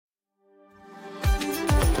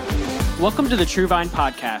Welcome to the True Vine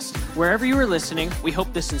Podcast. Wherever you are listening, we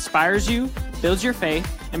hope this inspires you, builds your faith,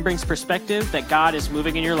 and brings perspective that God is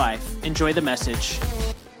moving in your life. Enjoy the message.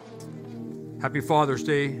 Happy Father's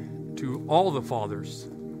Day to all the fathers.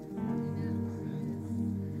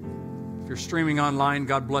 If you're streaming online,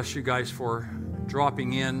 God bless you guys for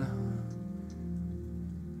dropping in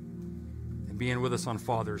and being with us on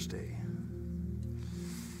Father's Day.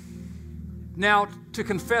 Now, to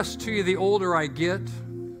confess to you, the older I get,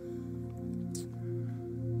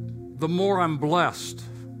 the more I'm blessed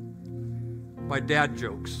by dad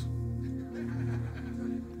jokes.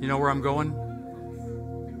 You know where I'm going?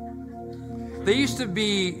 They used to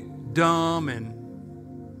be dumb and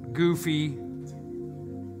goofy,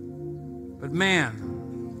 but man,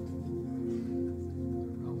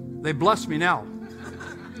 they bless me now.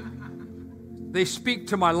 They speak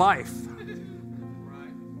to my life.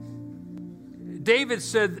 David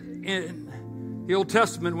said in the Old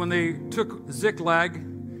Testament when they took Ziklag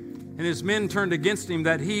and his men turned against him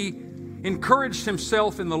that he encouraged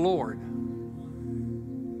himself in the Lord.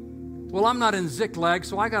 Well, I'm not in Ziklag,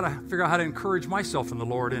 so I got to figure out how to encourage myself in the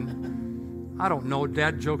Lord. And I don't know,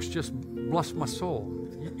 dad jokes just bless my soul.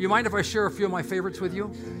 You mind if I share a few of my favorites with you?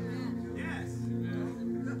 Yes.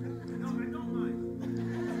 No, I don't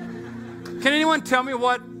mind. Can anyone tell me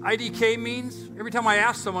what IDK means? Every time I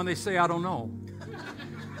ask someone, they say, I don't know.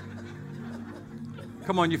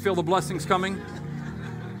 Come on, you feel the blessings coming?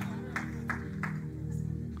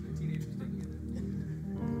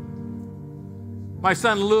 My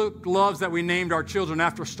son Luke loves that we named our children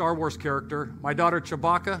after a Star Wars character. My daughter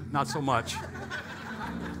Chewbacca, not so much.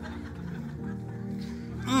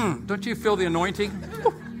 Don't you feel the anointing?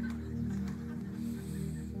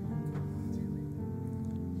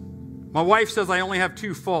 My wife says I only have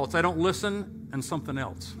two faults. I don't listen and something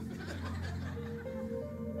else.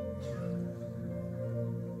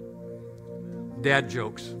 Dad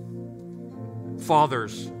jokes.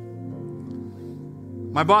 Fathers.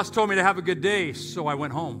 My boss told me to have a good day, so I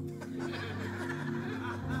went home.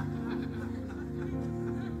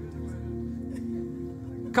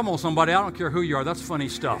 Come on, somebody. I don't care who you are. That's funny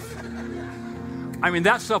stuff. I mean,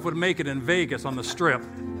 that stuff would make it in Vegas on the Strip.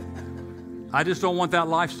 I just don't want that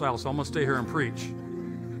lifestyle, so I'm going to stay here and preach.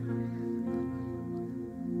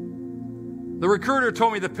 The recruiter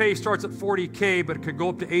told me the pay starts at $40K, but it could go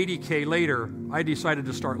up to $80K later. I decided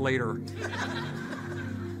to start later.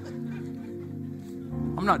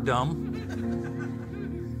 I'm not dumb.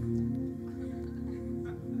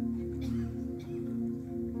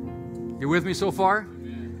 You with me so far?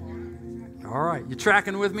 All right. You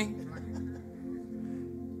tracking with me?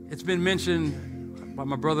 It's been mentioned by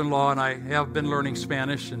my brother-in-law, and I have been learning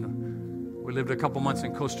Spanish, and we lived a couple months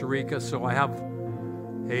in Costa Rica, so I have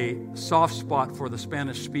a soft spot for the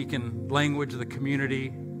Spanish-speaking language of the community.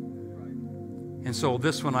 And so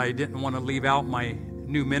this one, I didn't want to leave out my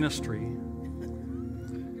new ministry.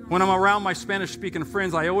 When I'm around my Spanish-speaking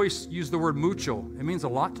friends, I always use the word mucho. It means a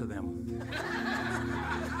lot to them.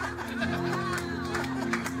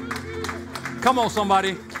 Come on,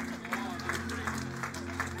 somebody.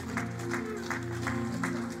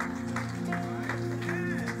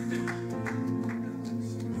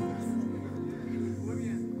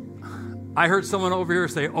 I heard someone over here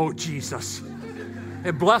say, oh, Jesus.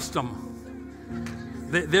 It blessed them.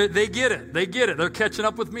 They get it. They get it. They're catching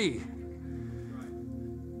up with me.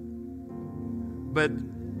 But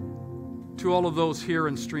to all of those here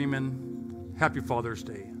and streaming, happy Father's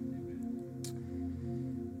Day.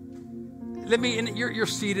 You're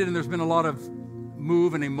seated, and there's been a lot of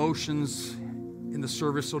move and emotions in the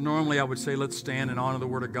service. So normally I would say, let's stand and honor the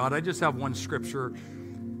Word of God. I just have one scripture.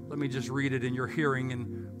 Let me just read it in your hearing.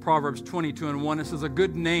 In Proverbs 22:1, it says, a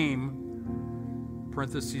good name,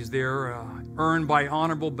 parentheses there, earned by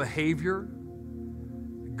honorable behavior,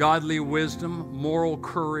 godly wisdom, moral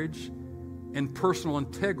courage, and personal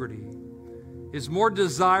integrity is more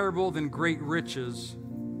desirable than great riches,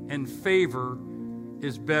 and favor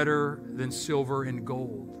is better than silver and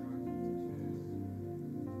gold.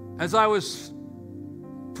 As I was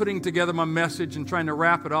putting together my message and trying to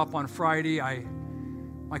wrap it up on Friday,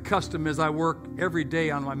 my custom is I work every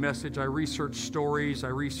day on my message. I research stories, I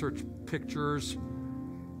research pictures,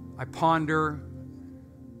 I ponder,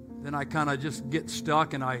 then I kind of just get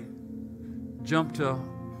stuck and I jump to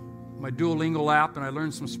my Duolingo app and I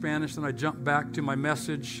learn some Spanish, then I jump back to my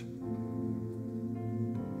message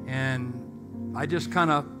and I just kind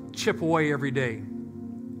of chip away every day.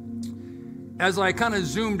 As I kind of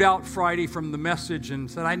zoomed out Friday from the message and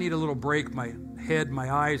said, I need a little break, my head,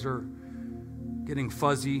 my eyes are getting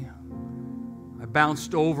fuzzy, I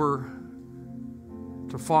bounced over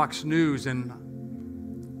to Fox News and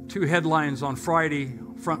two headlines on Friday,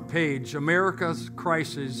 front page. America's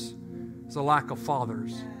crisis is a lack of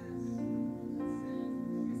fathers.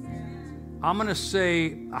 I'm going to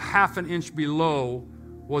say a half an inch below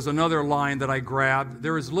was another line that I grabbed.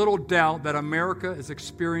 There is little doubt that America is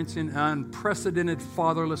experiencing an unprecedented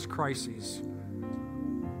fatherless crisis.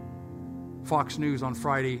 Fox News on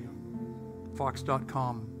Friday,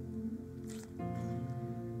 Fox.com.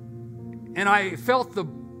 And I felt the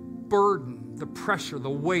burden, the pressure, the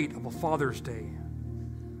weight of a Father's Day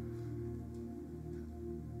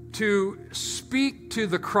to speak to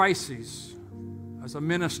the crises as a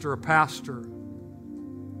minister, a pastor.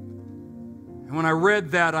 And when I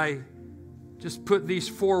read that, I just put these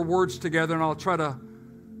 4 words together, and I'll try to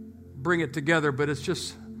bring it together, but it's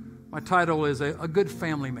just, my title is A Good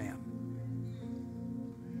Family Man.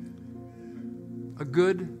 A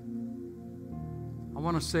good, I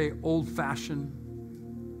want to say old-fashioned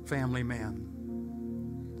family man.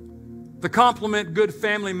 The compliment good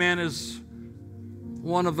family man is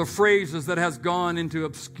one of the phrases that has gone into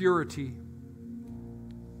obscurity.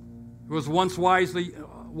 It was once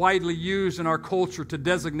widely used in our culture to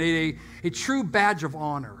designate a true badge of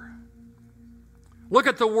honor. Look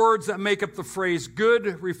at the words that make up the phrase.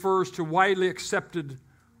 Good refers to widely accepted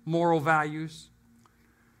moral values.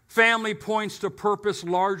 Family points to purpose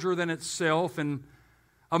larger than itself, and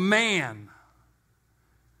a man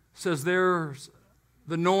says there's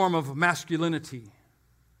the norm of masculinity.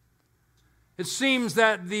 It seems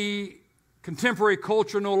that the contemporary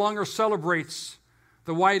culture no longer celebrates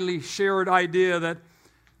the widely shared idea that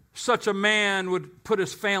such a man would put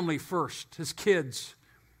his family first, his kids,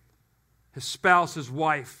 his spouse, his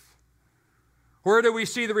wife. Where do we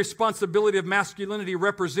see the responsibility of masculinity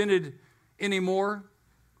represented anymore?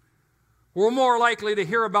 We're more likely to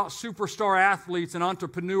hear about superstar athletes and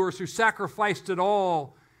entrepreneurs who sacrificed it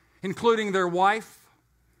all, including their wife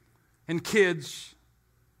and kids,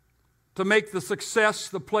 to make the success,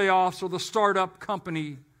 the playoffs, or the startup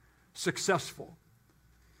company successful.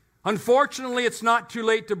 Unfortunately, it's not too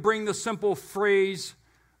late to bring the simple phrase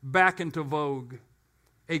back into vogue.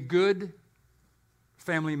 A good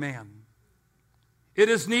family man. It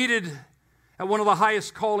is needed at one of the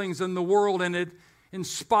highest callings in the world, and it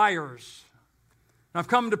inspires. I've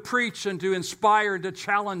come to preach and to inspire and to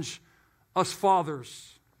challenge us fathers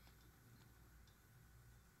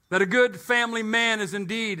that a good family man is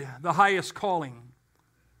indeed the highest calling,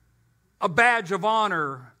 a badge of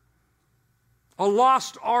honor, a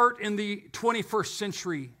lost art in the 21st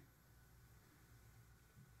century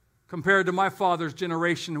compared to my father's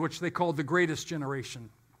generation, which they called the greatest generation.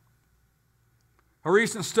 A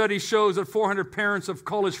recent study shows that 400 parents of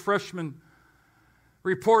college freshmen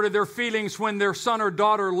reported their feelings when their son or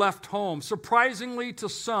daughter left home. Surprisingly to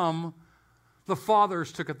some, the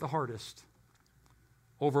fathers took it the hardest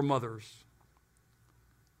over mothers.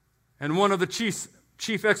 And one of the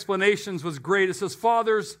chief explanations was great. It says,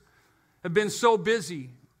 fathers have been so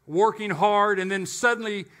busy, working hard, and then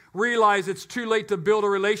suddenly realize it's too late to build a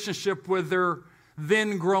relationship with their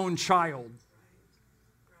then-grown child.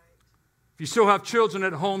 If you still have children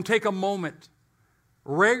at home, take a moment.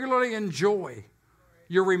 Regularly enjoy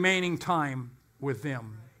your remaining time with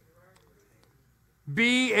them.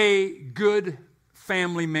 Be a good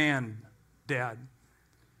family man, Dad.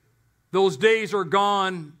 Those days are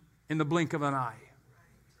gone in the blink of an eye.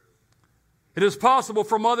 It is possible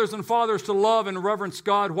for mothers and fathers to love and reverence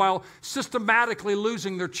God while systematically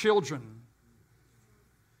losing their children.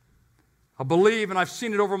 I believe, and I've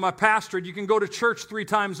seen it over my pastorate, you can go to church 3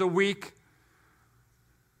 times a week,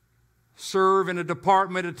 serve in a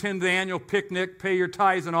department, attend the annual picnic, pay your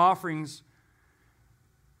tithes and offerings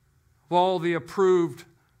of all the approved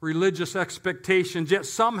religious expectations, yet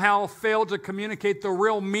somehow fail to communicate the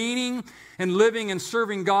real meaning in living and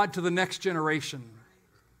serving God to the next generation.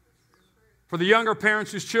 For the younger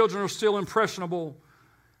parents whose children are still impressionable,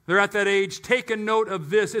 they're at that age, take a note of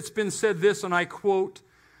this. It's been said this, and I quote,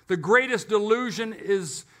 the greatest delusion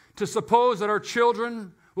is to suppose that our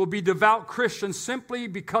children will be devout Christians simply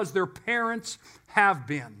because their parents have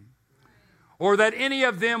been, or that any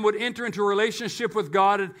of them would enter into a relationship with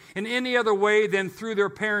God in any other way than through their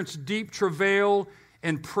parents' deep travail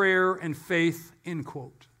and prayer and faith, end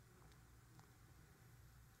quote.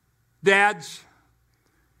 Dads,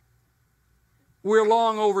 we're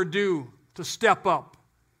long overdue to step up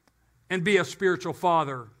and be a spiritual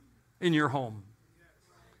father in your home.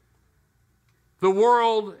 The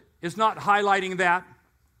world is not highlighting that.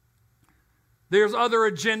 There's other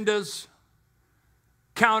agendas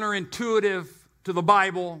counterintuitive to the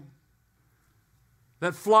Bible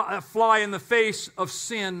that fly in the face of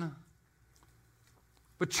sin.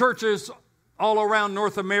 But churches all around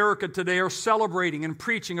North America today are celebrating and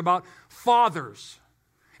preaching about fathers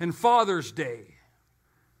and Father's Day.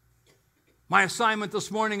 My assignment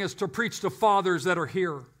this morning is to preach to fathers that are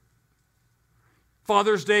here.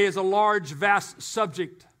 Father's Day is a large, vast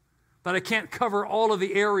subject that I can't cover all of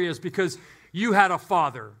the areas because you had a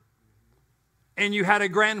father and you had a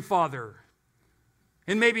grandfather.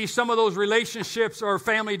 And maybe some of those relationships or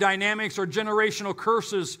family dynamics or generational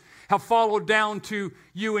curses have followed down to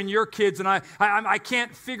you and your kids. And I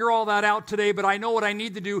can't figure all that out today, but I know what I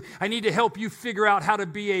need to do. I need to help you figure out how to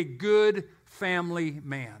be a good family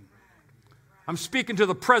man. I'm speaking to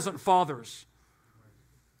the present fathers.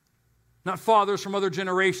 Not fathers from other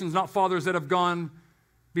generations, not fathers that have gone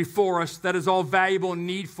before us. That is all valuable and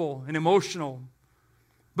needful and emotional.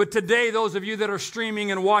 But today, those of you that are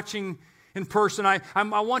streaming and watching in person, I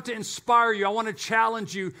want to inspire you. I want to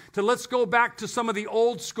challenge you to let's go back to some of the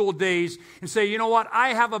old school days and say, you know what?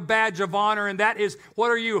 I have a badge of honor, and that is, what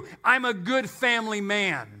are you? I'm a good family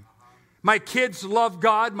man. My kids love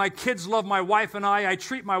God. My kids love my wife and I. I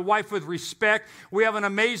treat my wife with respect. We have an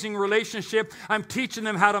amazing relationship. I'm teaching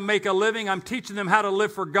them how to make a living. I'm teaching them how to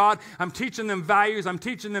live for God. I'm teaching them values. I'm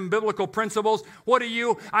teaching them biblical principles. What are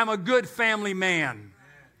you? I'm a good family man.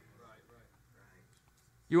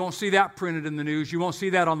 You won't see that printed in the news. You won't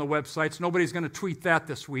see that on the websites. Nobody's going to tweet that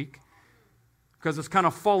this week because it's kind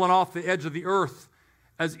of fallen off the edge of the earth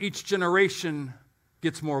as each generation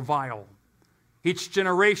gets more vile. Each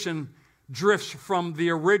generation drifts from the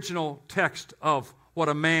original text of what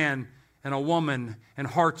a man and a woman and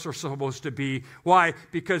hearts are supposed to be. Why?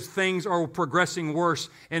 Because things are progressing worse.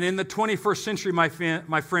 And in the 21st century, my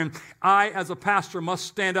friend, I as a pastor must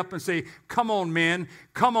stand up and say, come on men,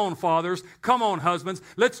 come on fathers, come on husbands,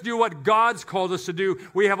 let's do what God's called us to do.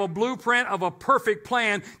 We have a blueprint of a perfect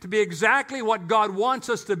plan to be exactly what God wants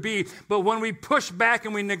us to be. But when we push back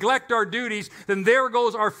and we neglect our duties, then there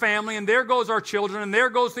goes our family and there goes our children and there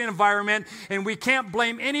goes the environment, and we can't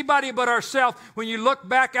blame anybody but ourselves when you look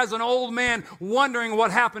back as an old man wondering what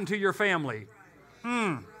happened to your family.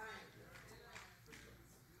 I'm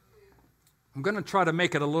going to try to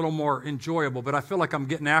make it a little more enjoyable, but I feel like I'm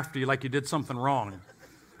getting after you like you did something wrong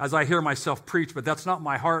as I hear myself preach, but that's not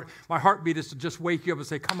my heart. My heartbeat is to just wake you up and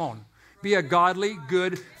say, come on, be a godly,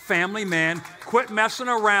 good family man. Quit messing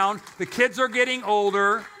around. The kids are getting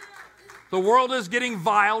older. The world is getting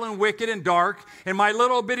vile and wicked and dark, and my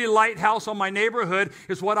little bitty lighthouse on my neighborhood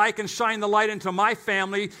is what I can shine the light into my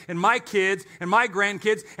family and my kids and my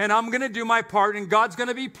grandkids, and I'm going to do my part, and God's going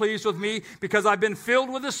to be pleased with me because I've been filled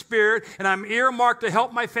with the Spirit, and I'm earmarked to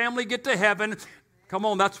help my family get to heaven. Come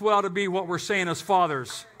on, that's what ought to be what we're saying as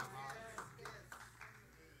fathers.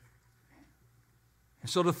 And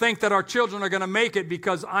so to think that our children are going to make it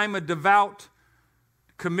because I'm a devout,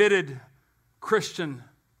 committed Christian,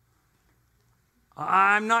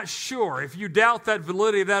 I'm not sure. If you doubt that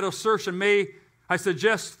validity of that assertion, may I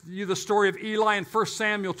suggest you the story of Eli in 1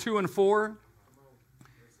 Samuel 2 and 4.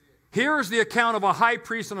 Here is the account of a high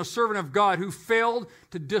priest and a servant of God who failed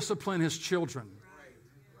to discipline his children.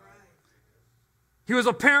 He was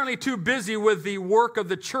apparently too busy with the work of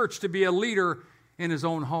the church to be a leader in his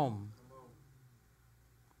own home.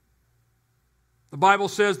 The Bible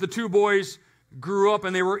says the two boys grew up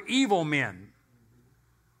and they were evil men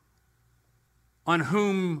on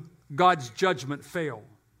whom God's judgment fell.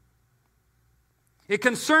 It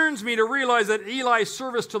concerns me to realize that Eli's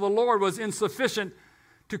service to the Lord was insufficient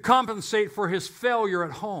to compensate for his failure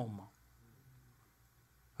at home.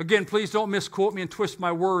 Again, please don't misquote me and twist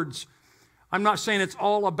my words. I'm not saying it's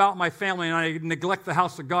all about my family and I neglect the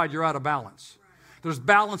house of God. You're out of balance. There's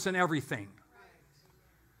balance in everything.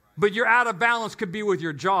 But your out of balance could be with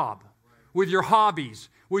your job, with your hobbies,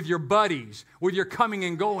 with your buddies, with your coming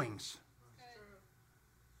and goings.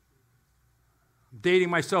 Dating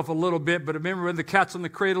myself a little bit, but remember when the cat's in the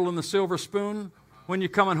cradle and the silver spoon? When you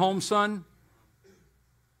coming home, son?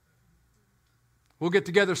 We'll get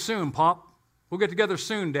together soon, Pop. We'll get together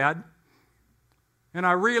soon, Dad. And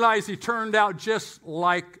I realized he turned out just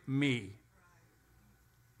like me.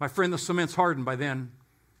 My friend, the cement's hardened by then.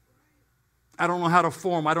 I don't know how to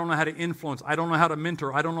form. I don't know how to influence. I don't know how to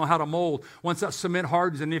mentor. I don't know how to mold. Once that cement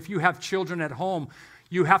hardens, and if you have children at home,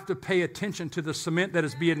 you have to pay attention to the cement that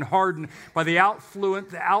is being hardened by the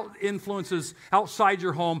influences outside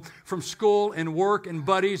your home from school and work and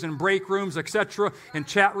buddies and break rooms, etc., and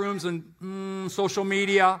chat rooms and social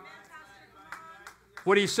media.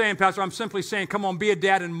 What are you saying, Pastor? I'm simply saying, come on, be a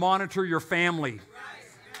dad and monitor your family.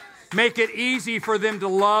 Make it easy for them to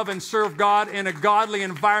love and serve God in a godly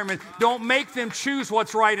environment. Don't make them choose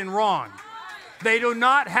what's right and wrong. They do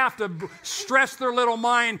not have to stress their little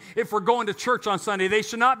mind if we're going to church on Sunday. They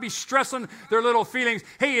should not be stressing their little feelings.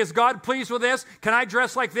 Hey, is God pleased with this? Can I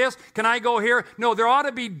dress like this? Can I go here? No, there ought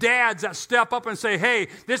to be dads that step up and say, hey,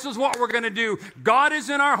 this is what we're going to do. God is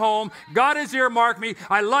in our home. God has earmarked me.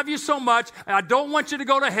 I love you so much. I don't want you to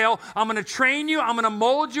go to hell. I'm going to train you. I'm going to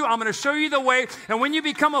mold you. I'm going to show you the way. And when you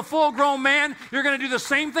become a full-grown man, you're going to do the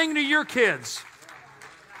same thing to your kids.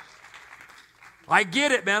 I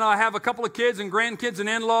get it, man. I have a couple of kids and grandkids and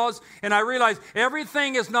in-laws, and I realize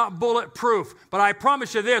everything is not bulletproof. But I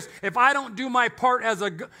promise you this, if I don't do my part as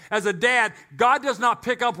a dad, God does not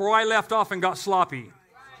pick up where I left off and got sloppy.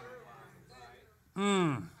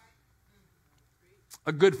 A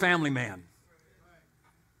good family man.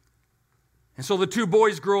 And so the two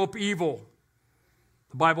boys grow up evil,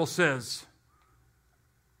 the Bible says.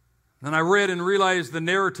 Then I read and realized the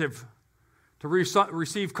narrative to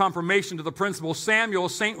receive confirmation to the principle. Samuel, a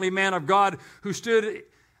saintly man of God who stood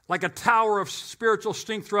like a tower of spiritual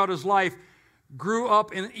strength throughout his life, grew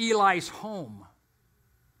up in Eli's home.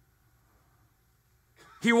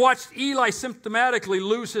 He watched Eli symptomatically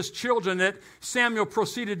lose his children, that Samuel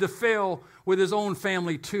proceeded to fail with his own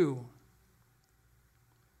family too.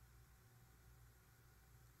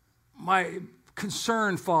 My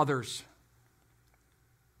concern, fathers,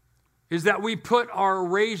 is that we put our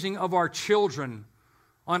raising of our children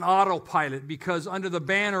on autopilot because under the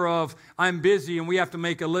banner of I'm busy and we have to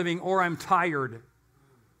make a living or I'm tired.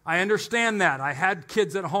 I understand that. I had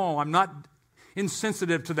kids at home. I'm not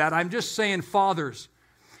insensitive to that. I'm just saying, fathers,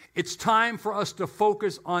 it's time for us to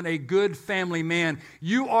focus on a good family man.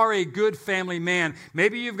 You are a good family man.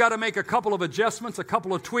 Maybe you've got to make a couple of adjustments, a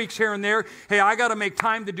couple of tweaks here and there. Hey, I got to make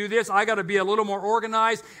time to do this. I got to be a little more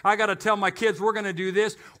organized. I got to tell my kids we're going to do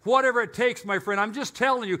this. Whatever it takes, my friend. I'm just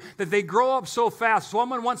telling you that they grow up so fast.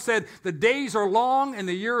 Someone once said, the days are long and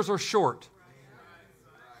the years are short.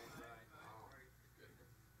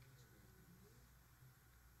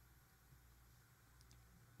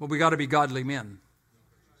 But we got to be godly men.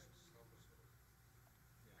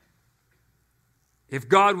 If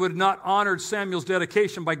God would not honor Samuel's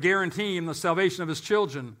dedication by guaranteeing him the salvation of his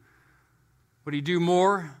children, would he do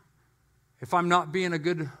more if I'm not being a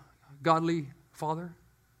good, godly father?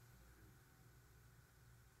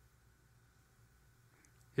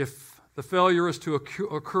 If the failure is to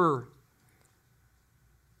occur,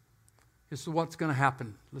 this is what's going to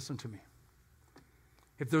happen. Listen to me.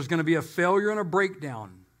 If there's going to be a failure and a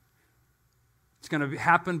breakdown, it's going to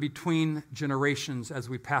happen between generations as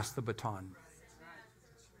we pass the baton.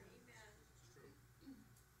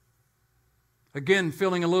 Again,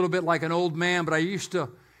 feeling a little bit like an old man, but I used to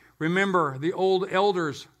remember the old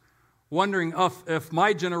elders wondering if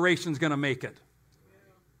my generation's going to make it.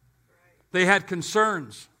 They had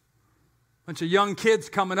concerns. A bunch of young kids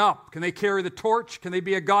coming up. Can they carry the torch? Can they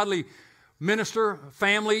be a godly minister,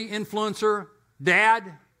 family, influencer, dad?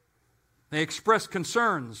 They expressed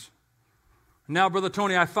concerns. Now, Brother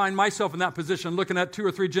Tony, I find myself in that position looking at 2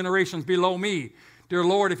 or 3 generations below me. Dear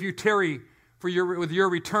Lord, if you tarry with your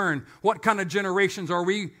return, what kind of generations are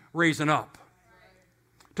we raising up?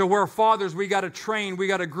 To where fathers, we got to train, we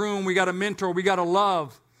got to groom, we got to mentor, we got to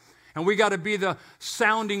love, and we got to be the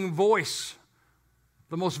sounding voice,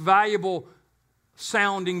 the most valuable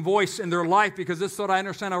sounding voice in their life, because this is what I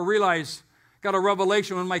understand. I realized, got a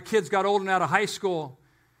revelation when my kids got old and out of high school.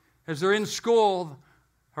 As they're in school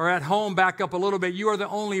or at home, back up a little bit, you are the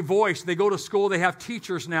only voice. They go to school, they have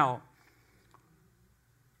teachers now.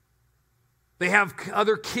 They have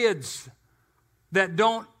other kids that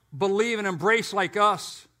don't believe and embrace like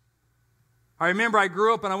us. I remember I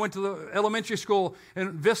grew up and I went to the elementary school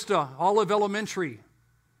in Vista, Olive Elementary.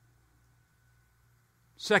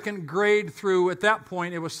 2nd grade through, at that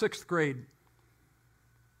point, it was 6th grade.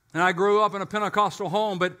 And I grew up in a Pentecostal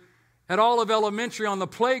home, but at Olive Elementary on the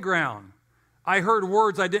playground, I heard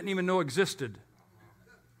words I didn't even know existed.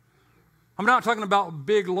 I'm not talking about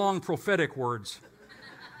big, long prophetic words.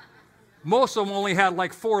 Most of them only had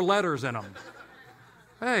like 4 letters in them.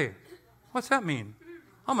 Hey, what's that mean?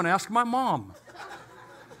 I'm going to ask my mom.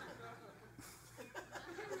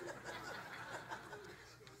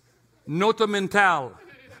 Nota mental.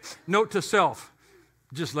 Note to self.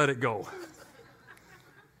 Just let it go.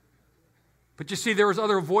 But you see, there was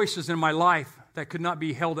other voices in my life that could not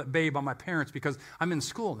be held at bay by my parents because I'm in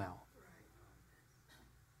school now.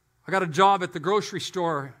 I got a job at the grocery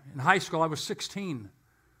store in high school. I was 16.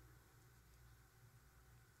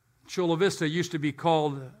 Chula Vista used to be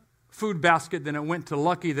called Food Basket, then it went to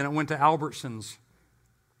Lucky, then it went to Albertsons.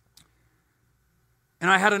 And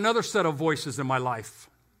I had another set of voices in my life,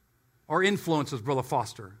 or influences, Brother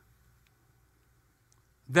Foster,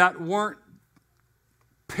 that weren't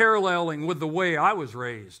paralleling with the way I was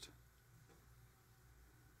raised.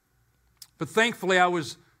 But thankfully, I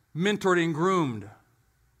was mentored and groomed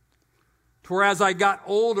to where as I got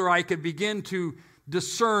older, I could begin to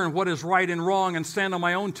discern what is right and wrong and stand on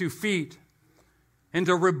my own 2 feet and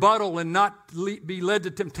to rebuttal and not be led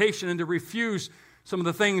to temptation and to refuse some of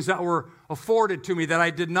the things that were afforded to me that I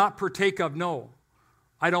did not partake of. No,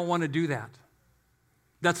 I don't want to do that.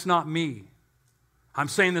 That's not me. I'm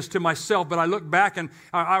saying this to myself, but I look back and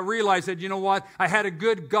I realize that, you know what? I had a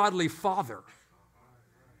good, godly father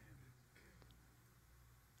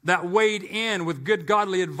that weighed in with good,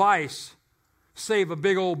 godly advice, save a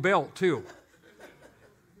big old belt, too.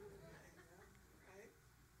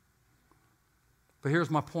 But here's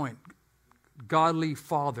my point. Godly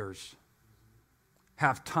fathers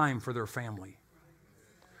have time for their family,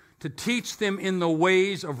 to teach them in the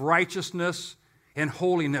ways of righteousness and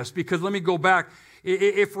holiness. Because let me go back.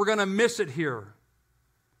 If we're going to miss it here,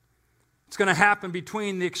 it's going to happen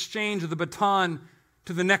between the exchange of the baton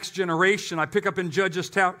to the next generation. I pick up in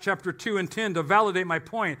Judges chapter 2 and 10 to validate my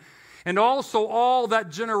point. And also all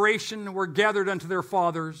that generation were gathered unto their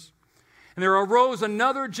fathers. And there arose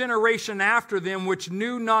another generation after them which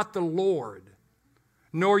knew not the Lord,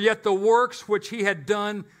 nor yet the works which he had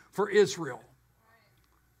done for Israel.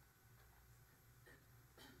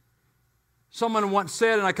 Someone once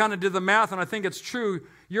said, and I kind of did the math, and I think it's true,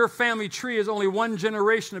 your family tree is only one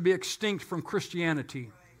generation to be extinct from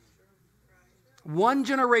Christianity. One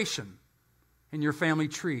generation in your family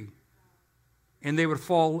tree, and they would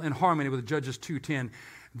fall in harmony with Judges 2:10.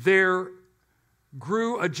 There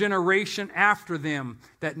grew a generation after them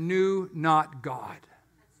that knew not God.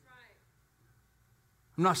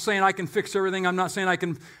 I'm not saying I can fix everything. I'm not saying I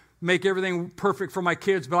can make everything perfect for my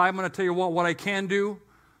kids, but I'm going to tell you what I can do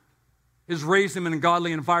is raise them in a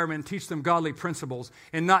godly environment and teach them godly principles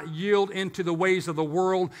and not yield into the ways of the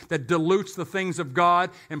world that dilutes the things of God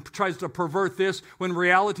and tries to pervert this, when in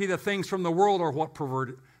reality the things from the world are what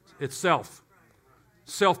pervert itself.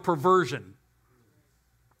 Self-perversion.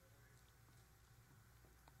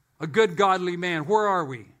 A good godly man, where are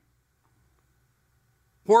we?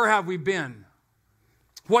 Where have we been?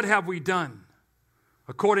 What have we done?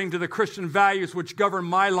 According to the Christian values which govern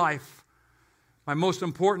my life, my most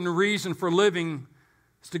important reason for living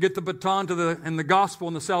is to get the baton and the gospel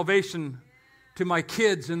and the salvation to my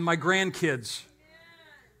kids and my grandkids.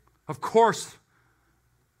 Of course,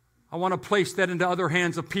 I want to place that into other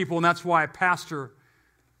hands of people, and that's why I pastor.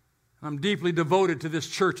 I'm deeply devoted to this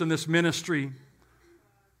church and this ministry.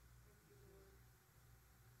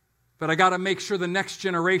 But I got to make sure the next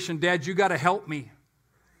generation, Dad, you got to help me.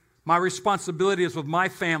 My responsibility is with my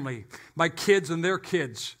family, my kids and their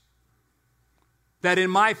kids. That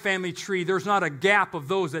in my family tree, there's not a gap of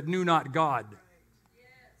those that knew not God.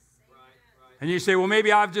 And you say, well,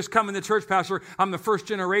 maybe I've just come in the church, Pastor. I'm the first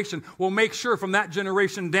generation. Well, make sure from that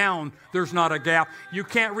generation down, there's not a gap. You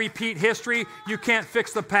can't repeat history. You can't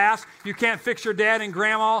fix the past. You can't fix your dad and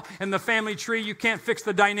grandma and the family tree. You can't fix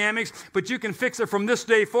the dynamics. But you can fix it from this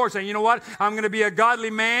day forward, saying, you know what? I'm going to be a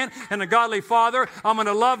godly man and a godly father. I'm going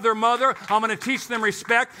to love their mother. I'm going to teach them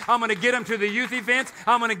respect. I'm going to get them to the youth events.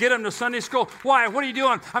 I'm going to get them to Sunday school. Why? What are you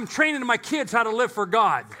doing? I'm training my kids how to live for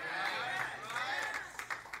God.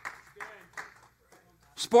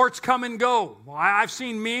 Sports come and go. Well, I've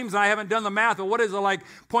seen memes, and I haven't done the math, but what is it, like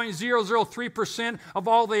 0.003% of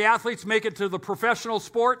all the athletes make it to the professional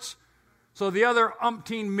sports? So the other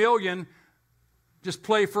umpteen million just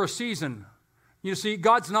play for a season. You see,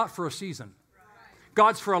 God's not for a season.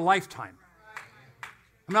 God's for a lifetime.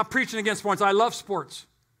 I'm not preaching against sports. I love sports.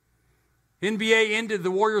 NBA ended,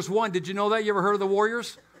 the Warriors won. Did you know that? You ever heard of the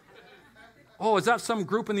Warriors? Oh, is that some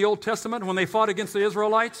group in the Old Testament when they fought against the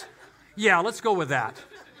Israelites? Yeah, let's go with that.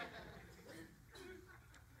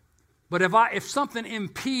 But if something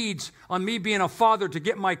impedes on me being a father to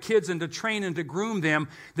get my kids and to train and to groom them,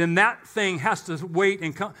 then that thing has to wait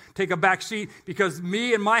and take a back seat, because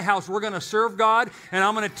me and my house, we're going to serve God, and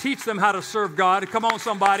I'm going to teach them how to serve God. Come on,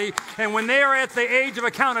 somebody. And when they are at the age of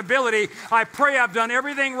accountability, I pray I've done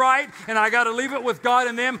everything right, and I got to leave it with God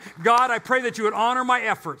and them. God, I pray that you would honor my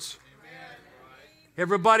efforts. Amen.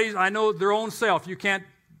 Everybody, I know their own self. You can't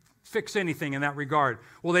fix anything in that regard.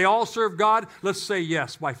 Will they all serve God? Let's say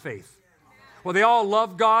yes, by faith. Will they all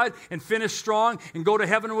love God and finish strong and go to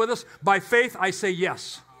heaven with us? By faith, I say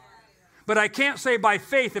yes. But I can't say by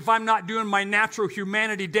faith if I'm not doing my natural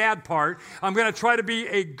humanity dad part. I'm going to try to be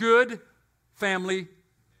a good family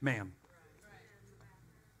man.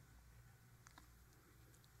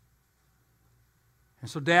 And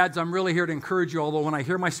so, dads, I'm really here to encourage you, although when I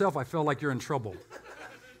hear myself, I feel like you're in trouble.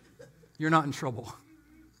 You're not in trouble.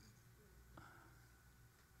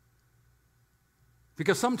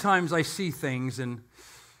 Because sometimes I see things and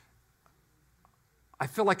I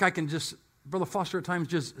feel like I can just, Brother Foster, at times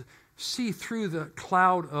just see through the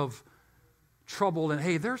cloud of trouble and,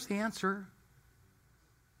 hey, there's the answer.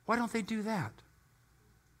 Why don't they do that?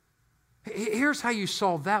 Here's how you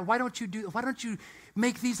solve that. Why don't you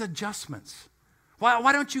make these adjustments?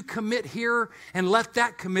 Why don't you commit here and let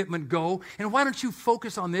that commitment go? And why don't you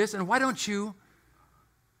focus on this? And why don't you?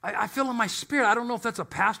 I feel in my spirit, I don't know if that's a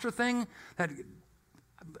pastor thing,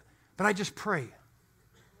 but I just pray.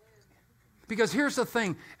 Because here's the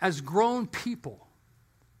thing, as grown people,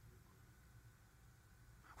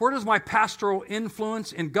 where does my pastoral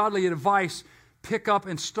influence and godly advice pick up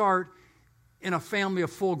and start in a family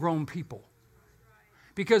of full-grown people?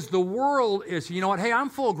 Because the world is, you know what, hey, I'm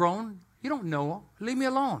full-grown. You don't know. Leave me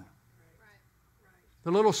alone.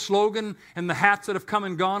 The little slogan and the hats that have come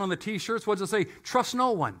and gone on the T-shirts, what does it say? Trust no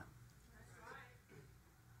one.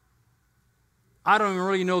 I don't even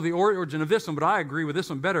really know the origin of this one, but I agree with this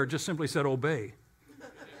one better. It just simply said obey.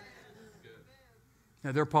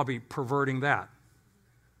 Now, they're probably perverting that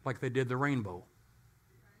like they did the rainbow.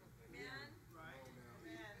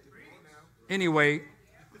 Anyway,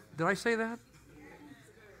 did I say that?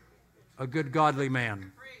 A good godly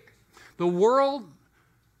man. The world,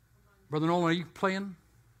 Brother Nolan, are you playing?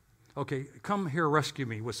 Okay, come here, rescue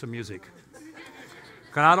me with some music.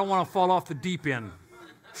 Because I don't want to fall off the deep end.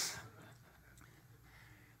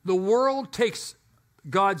 The world takes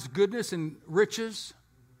God's goodness and riches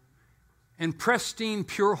and pristine,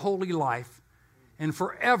 pure, holy life and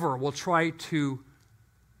forever will try to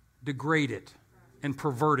degrade it and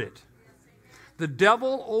pervert it. The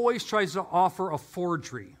devil always tries to offer a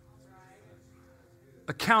forgery,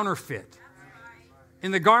 a counterfeit.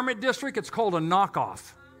 In the garment district, it's called a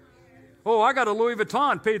knockoff. Oh, I got a Louis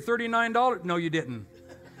Vuitton, paid $39. No, you didn't.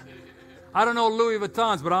 I don't know Louis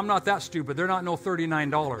Vuittons, but I'm not that stupid. They're not no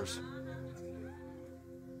 $39.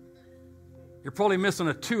 You're probably missing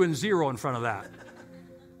a 2 and 0 in front of that.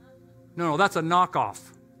 No, that's a knockoff.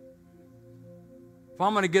 If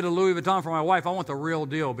I'm going to get a Louis Vuitton for my wife, I want the real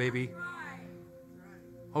deal, baby.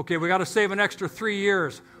 Okay, we got to save an extra 3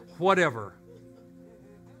 years. Whatever.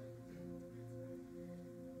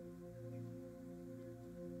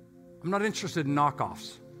 I'm not interested in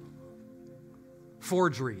knockoffs,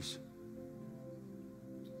 forgeries.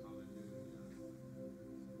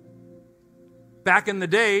 Back in the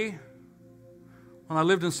day, when I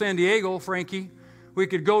lived in San Diego, Frankie, we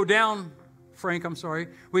could go down,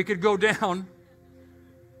 we could go down,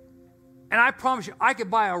 and I promise you, I could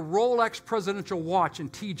buy a Rolex presidential watch in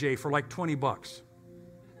TJ for like $20.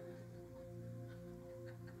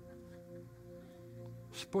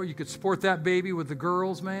 You could sport that baby with the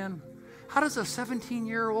girls, man. How does a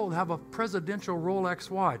 17-year-old have a presidential Rolex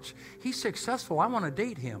watch? He's successful. I want to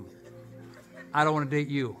date him. I don't want to date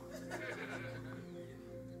you.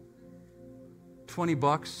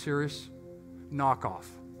 $20, serious, knockoff,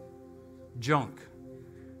 junk.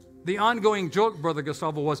 The ongoing joke, Brother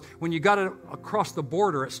Gustavo, was when you got it across the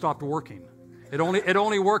border, it stopped working. It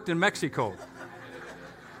only worked in Mexico.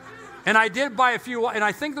 And I did buy a few, and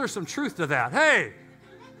I think there's some truth to that. Hey,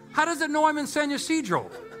 how does it know I'm in San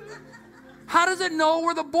Ysidro? How does it know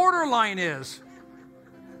where the borderline is?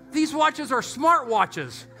 These watches are smart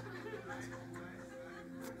watches.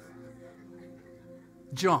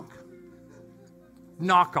 Junk.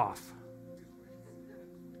 Knockoff.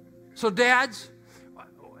 So dads,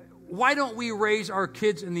 why don't we raise our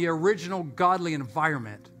kids in the original godly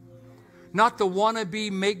environment? Not the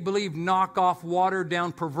wannabe, make-believe, knockoff,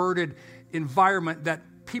 watered-down, perverted environment that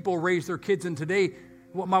people raise their kids in today.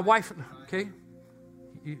 Well, my wife, okay?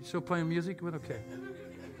 You still playing music? Okay.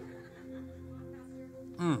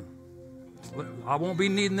 I won't be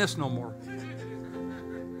needing this no more.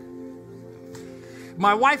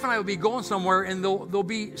 My wife and I will be going somewhere, and there'll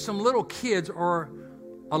be some little kids or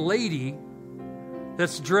a lady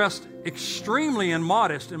that's dressed extremely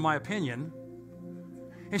immodest, in my opinion.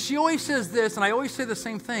 And she always says this, and I always say the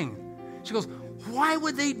same thing. She goes, why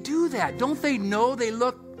would they do that? Don't they know they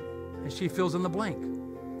look? And she fills in the blank.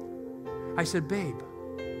 I said, babe,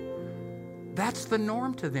 that's the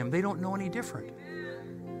norm to them. They don't know any different.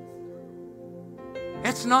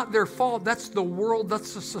 It's not their fault. That's the world.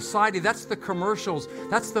 That's the society. That's the commercials.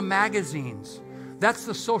 That's the magazines. That's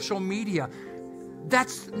the social media.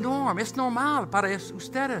 That's norm. Es normal para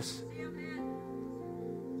ustedes.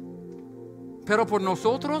 Pero por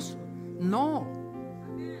nosotros, no.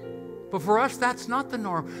 But for us, that's not the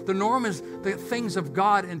norm. The norm is the things of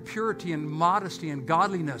God and purity and modesty and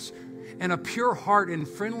godliness and a pure heart and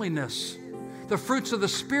friendliness. The fruits of the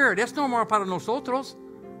Spirit. Es normal para nosotros.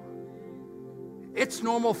 It's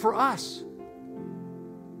normal for us.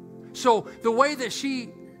 So the way that she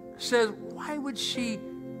says, why would she?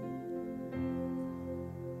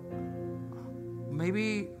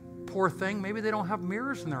 Maybe, poor thing, maybe they don't have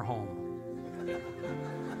mirrors in their home.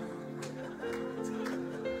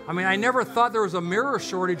 I mean, I never thought there was a mirror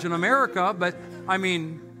shortage in America, but I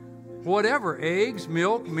mean, whatever, eggs,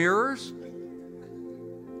 milk, mirrors.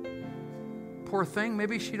 Poor thing,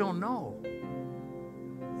 maybe she don't know.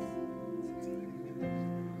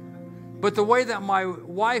 But the way that my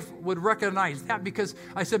wife would recognize that, because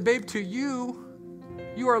I said, babe, to you,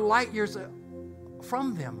 you are light years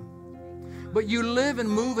from them. But you live and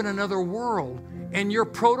move in another world, and your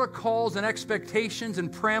protocols and expectations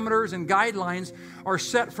and parameters and guidelines are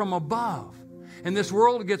set from above. And this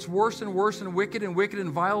world gets worse and worse and wicked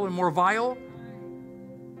and vile and more vile.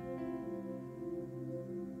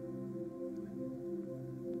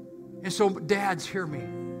 And so, dads, hear me.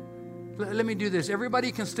 Let me do this.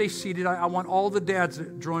 Everybody can stay seated. I want all the dads to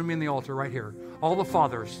join me in the altar right here. All the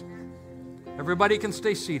fathers. Everybody can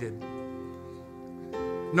stay seated.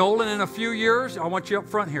 Nolan, in a few years, I want you up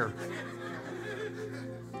front here.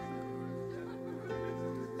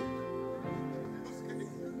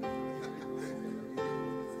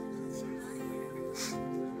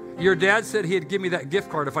 Your dad said he'd give me that gift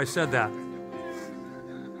card if I said that.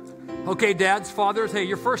 Okay, dads, fathers, hey,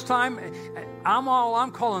 your first time,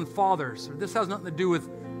 I'm calling fathers. This has nothing to do with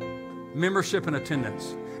membership and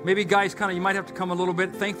attendance. Maybe guys you might have to come a little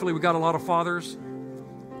bit. Thankfully, we got a lot of fathers.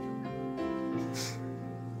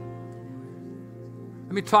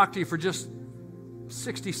 Let me talk to you for just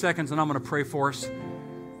 60 seconds, and I'm going to pray for us.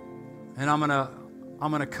 And I'm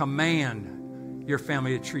going to command your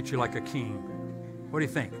family to treat you like a king. What do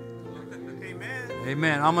you think? Amen.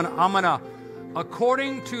 Amen. I'm going to,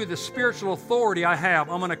 according to the spiritual authority I have,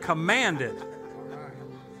 I'm going to command it.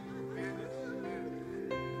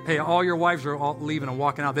 Hey, all your wives are all leaving and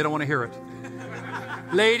walking out. They don't want to hear it.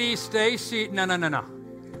 Ladies, stay seated. No.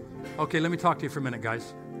 Okay, let me talk to you for a minute,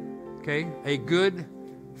 guys. Okay? A good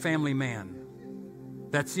family man.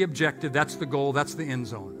 That's the objective. That's the goal. That's the end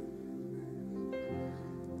zone.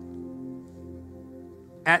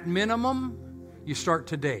 At minimum, you start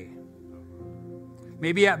today.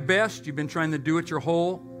 Maybe at best, you've been trying to do it your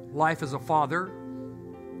whole life as a father.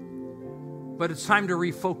 But it's time to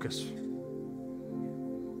refocus.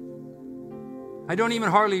 I don't even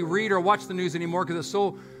hardly read or watch the news anymore because it's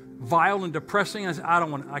so vile and depressing.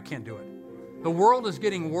 I can't do it. The world is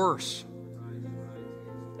getting worse.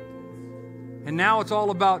 And now it's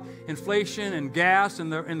all about inflation and gas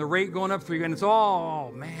and the rate going up. And it's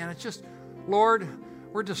all, man, it's just, Lord,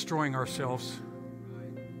 we're destroying ourselves.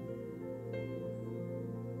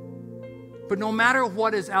 But no matter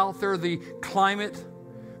what is out there, the climate,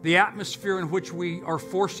 the atmosphere in which we are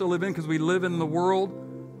forced to live in because we live in the world,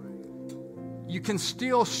 you can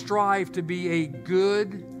still strive to be a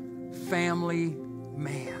good family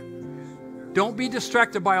man. Don't be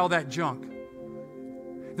distracted by all that junk.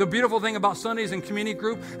 The beautiful thing about Sundays and community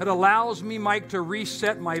group, it allows me, Mike, to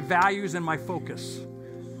reset my values and my focus.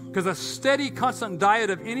 Because a steady, constant diet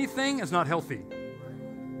of anything is not healthy.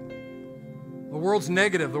 The world's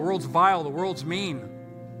negative, the world's vile, the world's mean.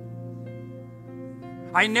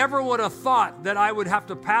 I never would have thought that I would have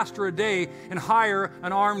to pastor a day and hire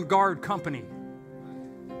an armed guard company.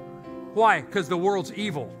 Why? Because the world's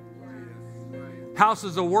evil.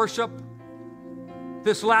 Houses of worship.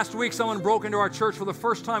 This last week, someone broke into our church for the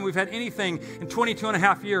first time we've had anything in 22 and a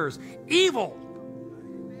half years. Evil.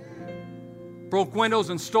 Broke windows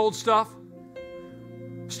and stole stuff.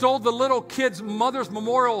 Stole the little kid's mother's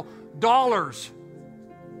memorial dollars.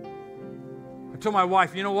 I told my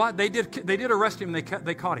wife, you know what? They did arrest him. They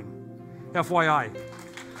caught him. FYI.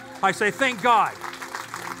 I say, thank God.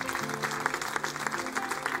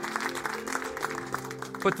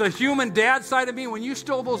 But the human dad side of me, when you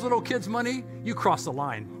stole those little kids' money, you crossed the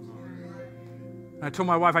line. And I told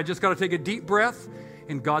my wife, I just got to take a deep breath,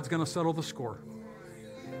 and God's going to settle the score.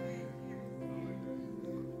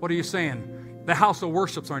 What are you saying? The house of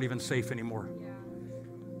worships aren't even safe anymore.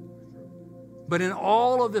 But in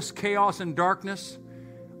all of this chaos and darkness,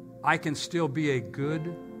 I can still be a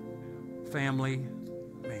good family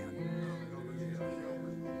man.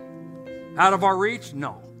 Out of our reach?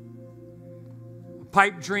 No.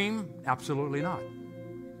 Pipe dream? Absolutely not.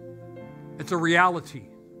 It's a reality.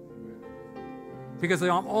 Because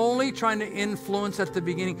I'm only trying to influence at the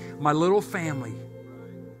beginning my little family.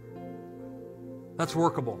 That's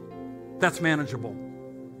workable. That's manageable.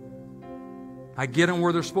 I get them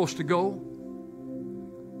where they're supposed to go.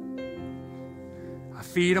 I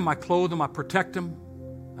feed them, I clothe them, I protect them.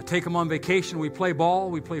 I take them on vacation. We play ball,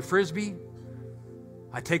 we play frisbee.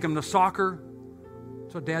 I take them to soccer.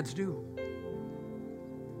 That's what dads do.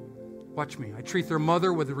 Watch me. I treat their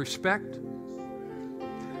mother with respect.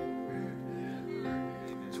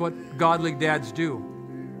 It's what godly dads do.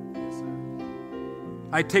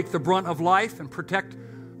 I take the brunt of life and protect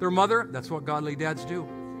their mother. That's what godly dads do.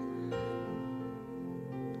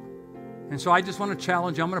 And so I just want to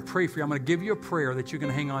challenge you. I'm going to pray for you. I'm going to give you a prayer that you can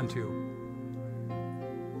hang on to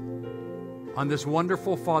on this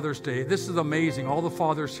wonderful Father's Day. This is amazing. All the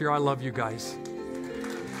fathers here, I love you guys.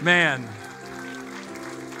 Man.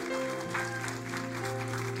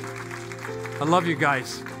 I love you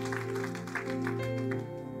guys.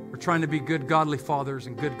 We're trying to be good, godly fathers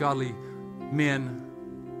and good, godly men.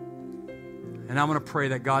 And I'm going to pray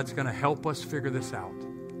that God's going to help us figure this out.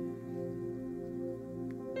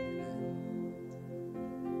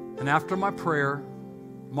 And after my prayer,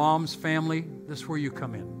 moms, family, this is where you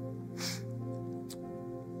come in.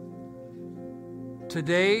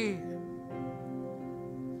 Today,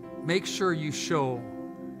 make sure you show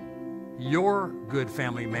your good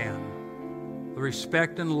family man the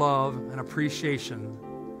respect and love and appreciation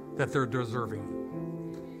that they're deserving.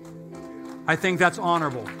 I think that's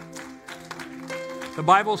honorable. The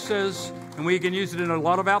Bible says, and we can use it in a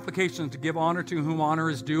lot of applications, to give honor to whom honor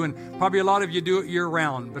is due, and probably a lot of you do it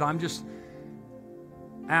year-round, but I'm just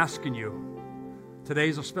asking you,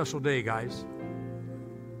 today's a special day, guys.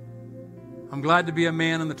 I'm glad to be a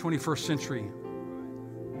man in the 21st century,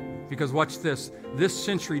 because watch this, this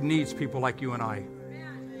century needs people like you and I.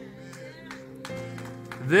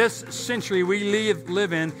 This century we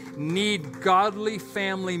live in need godly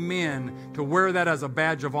family men to wear that as a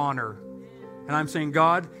badge of honor. And I'm saying,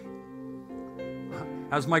 God,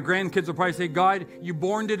 as my grandkids will probably say, God, you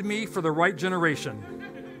bornded me for the right generation.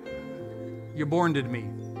 You bornded me.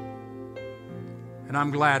 And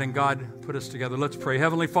I'm glad, and God put us together. Let's pray.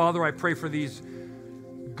 Heavenly Father, I pray for these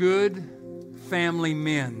good family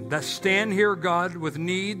men that stand here, God, with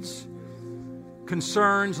needs,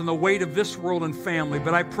 concerns, and the weight of this world and family.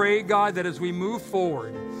 But I pray, God, that as we move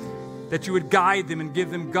forward, that you would guide them and give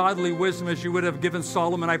them godly wisdom as you would have given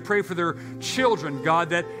Solomon. I pray for their children, God,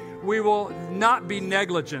 that we will not be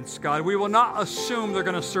negligent, God. We will not assume they're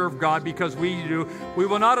going to serve God because we do. We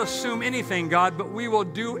will not assume anything, God, but we will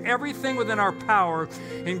do everything within our power.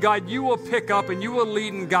 And God, you will pick up and you will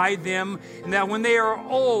lead and guide them. And that when they are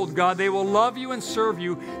old, God, they will love you and serve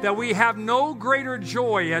you. That we have no greater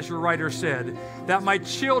joy, as your writer said, that my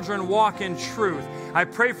children walk in truth. I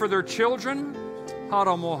pray for their children.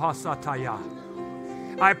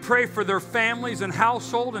 I pray for their families and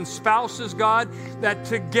household and spouses, God, that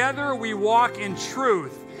together we walk in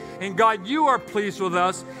truth. And God, you are pleased with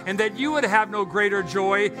us, and that you would have no greater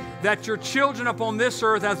joy that your children upon this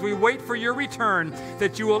earth, as we wait for your return,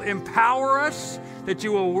 that you will empower us, that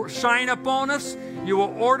you will shine upon us, you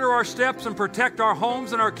will order our steps and protect our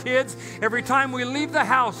homes and our kids. Every time we leave the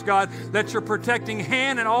house, God, let your protecting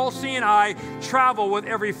hand and all-seeing eye travel with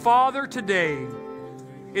every father today.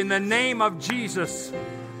 In the name of Jesus,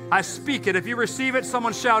 I speak it. If you receive it,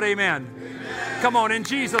 someone shout amen. Amen. Come on, in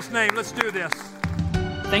Jesus' name, let's do this.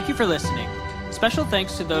 Thank you for listening. Special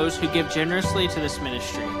thanks to those who give generously to this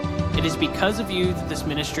ministry. It is because of you that this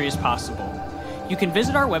ministry is possible. You can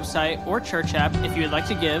visit our website or church app if you would like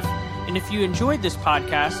to give. And if you enjoyed this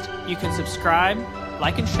podcast, you can subscribe,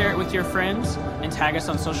 like and share it with your friends, and tag us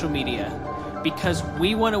on social media. Because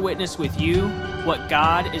we want to witness with you what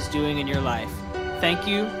God is doing in your life. Thank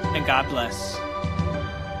you, and God bless.